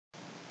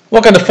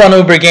Welcome to Fun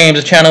Uber Games,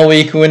 a channel where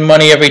you can win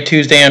money every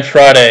Tuesday and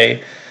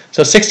Friday.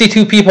 So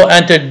 62 people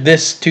entered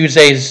this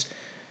Tuesday's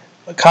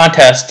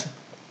contest,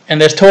 and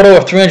there's a total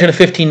of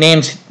 315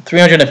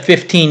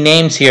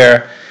 names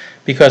here,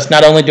 because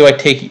not only do I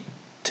take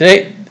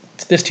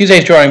this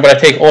Tuesday's drawing, but I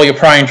take all your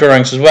prior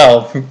drawings as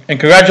well. And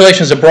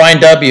congratulations to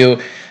Brian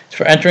W.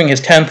 for entering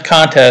his 10th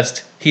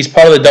contest. He's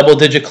part of the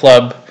double-digit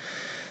club.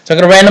 So I'm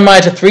going to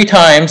randomize it 3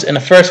 times, and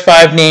the first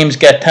 5 names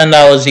get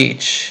 $10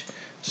 each.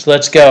 So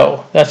let's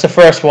go. That's the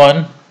first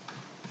one.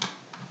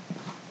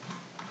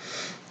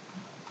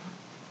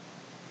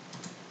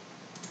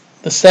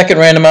 The second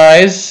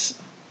randomize.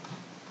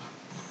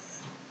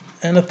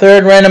 And the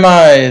third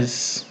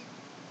randomize.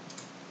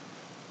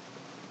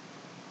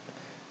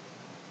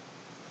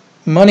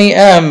 Money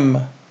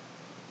M,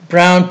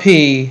 Brown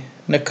P,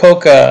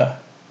 Nakoka,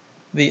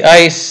 The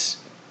Ice,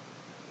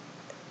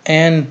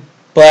 and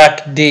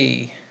Black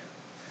D.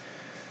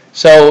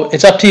 So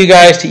it's up to you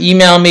guys to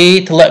email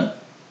me to let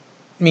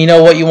me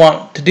know what you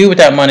want to do with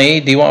that money.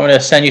 Do you want me to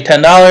send you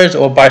 $10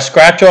 or buy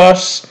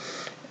scratch-offs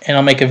and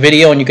I'll make a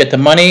video and you get the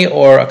money,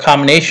 or a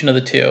combination of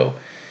the two?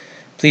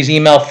 Please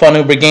email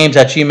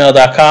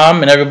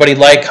funubergames@gmail.com, and everybody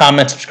like,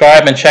 comment,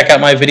 subscribe, and check out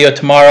my video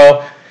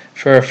tomorrow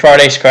for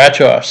Friday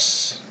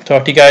scratch-offs.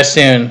 Talk to you guys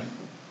soon.